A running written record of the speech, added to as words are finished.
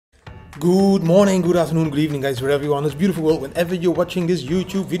Good morning, good afternoon, good evening, guys, wherever you are in this beautiful world, whenever you're watching this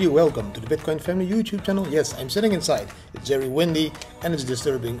YouTube video. Welcome to the Bitcoin Family YouTube channel. Yes, I'm sitting inside. It's very windy and it's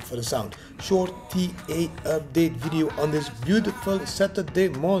disturbing for the sound. Short TA update video on this beautiful Saturday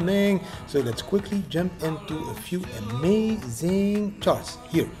morning. So let's quickly jump into a few amazing charts.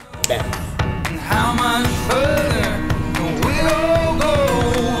 Here, bam. How much further will all go?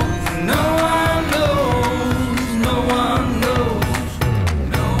 No one knows, no one knows.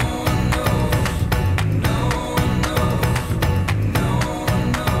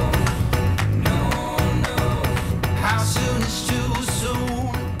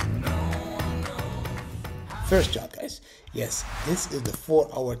 First chart, guys. Yes, this is the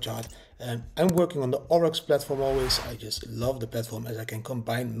 4-hour chart. I'm working on the Oryx platform always. I just love the platform as I can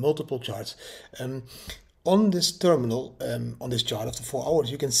combine multiple charts. On this terminal, on this chart of the 4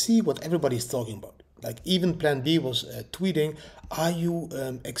 hours, you can see what everybody's talking about. Like even Plan B was tweeting, are you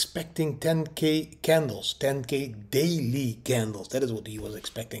expecting 10K candles, 10K daily candles? That is what he was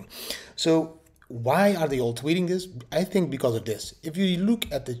expecting. So why are they all tweeting this? I think because of this. If you look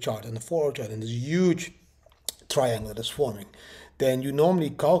at the chart and the 4-hour chart and this huge triangle that is forming, then you normally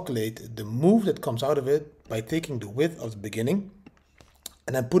calculate the move that comes out of it by taking the width of the beginning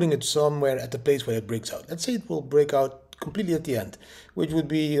and then putting it somewhere at the place where it breaks out. Let's say it will break out completely at the end, which would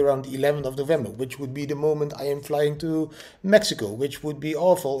be around the 11th of November, which would be the moment I am flying to Mexico, which would be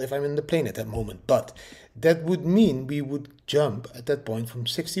awful if I'm in the plane at that moment. But that would mean we would jump at that point from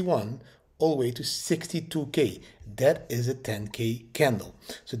 61 all the way to 62K. That is a 10K candle.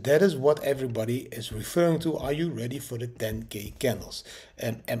 So that is what everybody is referring to. Are you ready for the 10K candles?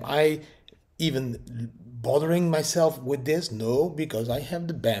 And am I even bothering myself with this? No, because I have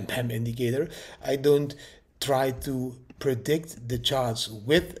the BAM BAM indicator. I don't try to predict the charts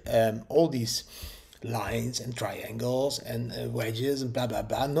with all these lines and triangles and wedges and blah blah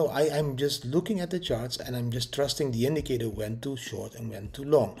blah. No, I'm just looking at the charts and I'm just trusting the indicator when too short and when too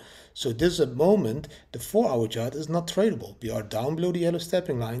long. So this is a moment the 4-hour chart is not tradable. We are down below the yellow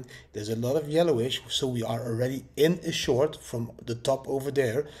stepping line. There's a lot of yellowish, so we are already in a short from the top over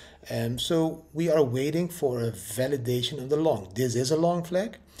there. So we are waiting for a validation of the long. This is a long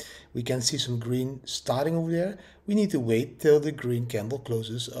flag. We can see some green starting over there. We need to wait till the green candle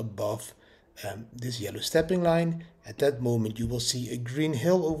closes above this yellow stepping line. At that moment you will see a green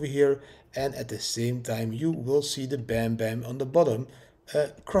hill over here, and at the same time you will see the BAM BAM on the bottom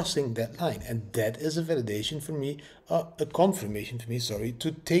crossing that line, and that is a validation for me, a confirmation for me, sorry,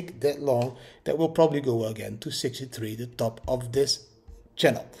 to take that long. That will probably go again to 63, the top of this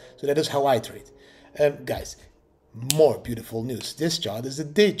channel. So that is how I trade. Guys, more beautiful news. This chart is the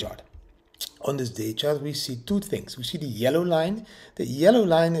day chart. On this day chart we see two things. We see the yellow line. The yellow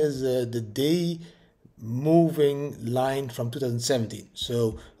line is the day moving line from 2017.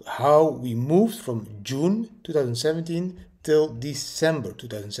 So how we moved from June 2017 till December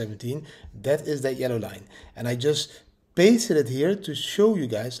 2017, that is that yellow line. And I just pasted it here to show you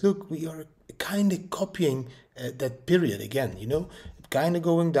guys, look, we are kind of copying that period again, you know, kind of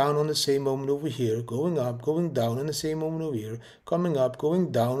going down on the same moment over here, going up, going down on the same moment over here, coming up,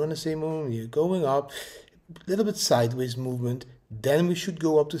 going down on the same moment over here, going up, a little bit sideways movement. Then we should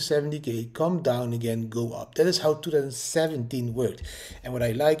go up to 70K, come down again, go up. That is how 2017 worked. And what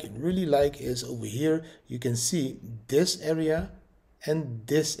I really like is over here, you can see this area and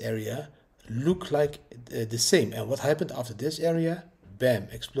this area look like the same. And what happened after this area? Bam,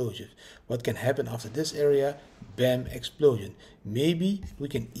 explosion. What can happen after this area? Bam, explosion. Maybe we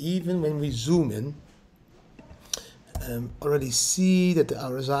can even, when we zoom in, already see that the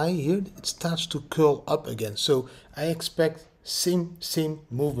RSI here, it starts to curl up again. So I expect same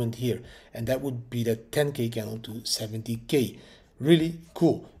movement here, and that would be the 10K candle to 70K. Really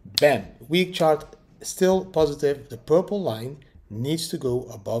cool. Bam, week chart still positive. The purple line needs to go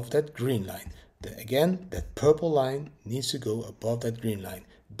above that green line. Again, that purple line needs to go above that green line.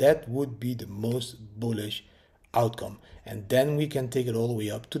 That would be the most bullish outcome, and then we can take it all the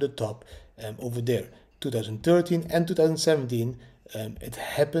way up to the top over there. 2013 and 2017, it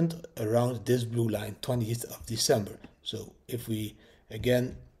happened around this blue line, 20th of December. So if we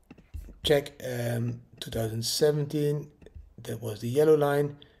again check 2017, that was the yellow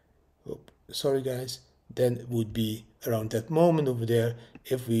line. Sorry guys, then it would be around that moment over there.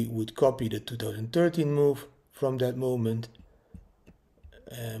 If we would copy the 2013 move from that moment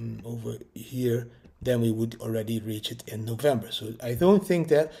over here, then we would already reach it in November. So I don't think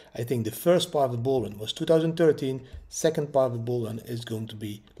that. I think the first part of the bull run was 2013. Second part of the bull run is going to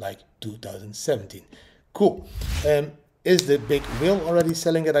be like 2017. Cool. Is the big whale already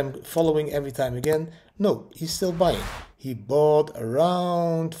selling that I'm following every time again? No, he's still buying. he bought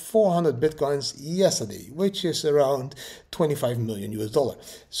around 400 Bitcoins yesterday, which is around 25 million US dollar.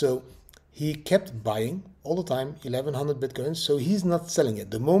 So he kept buying all the time, 1100 Bitcoins. So he's not selling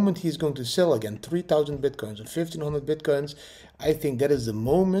it. The moment he's going to sell again 3000 Bitcoins or 1500 Bitcoins, I think that is the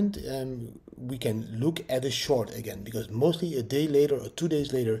moment we can look at a short again, because mostly a day later or 2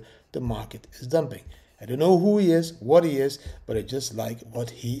 days later, the market is dumping. I don't know who he is, what he is, but I just like what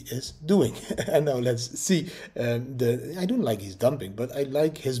he is doing. And now let's see. I don't like his dumping, but I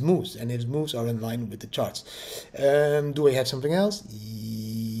like his moves, and his moves are in line with the charts. Do I have something else?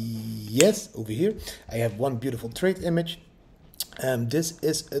 Yes, over here I have one beautiful trade image. This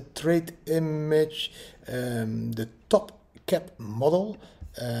is a trade image, the top cap model.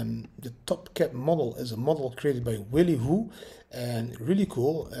 The top cap model is a model created by Willy Who, and really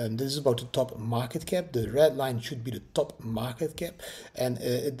cool. This is about the top market cap. The red line should be the top market cap, and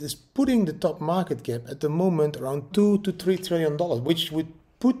it is putting the top market cap at the moment around $2 to $3 trillion, which would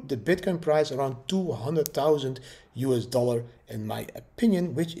put the Bitcoin price around 200,000 US dollar, in my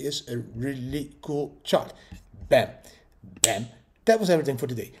opinion, which is a really cool chart. Bam, bam. That was everything for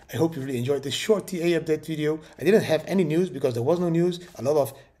today. I hope you really enjoyed this short TA update video. I didn't have any news because there was no news. A lot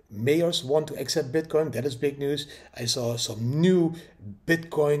of mayors want to accept Bitcoin. That is big news. I saw some new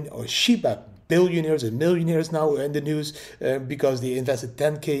Bitcoin or Shiba billionaires and millionaires now in the news because they invested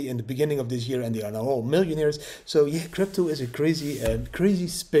 10K in the beginning of this year and they are now all millionaires. So yeah, crypto is a crazy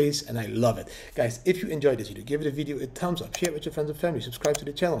space, and I love it. Guys, if you enjoyed this video, give it a video a thumbs up, share it with your friends and family, subscribe to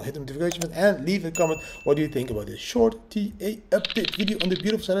the channel, hit the notification button, and leave a comment. What do you think about this short TA update video on the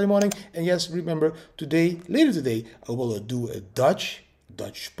beautiful Saturday morning? And yes, remember, later today, I will do a Dutch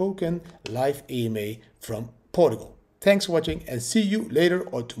spoken live AMA from Portugal. Thanks for watching, and see you later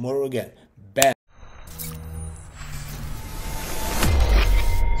or tomorrow again.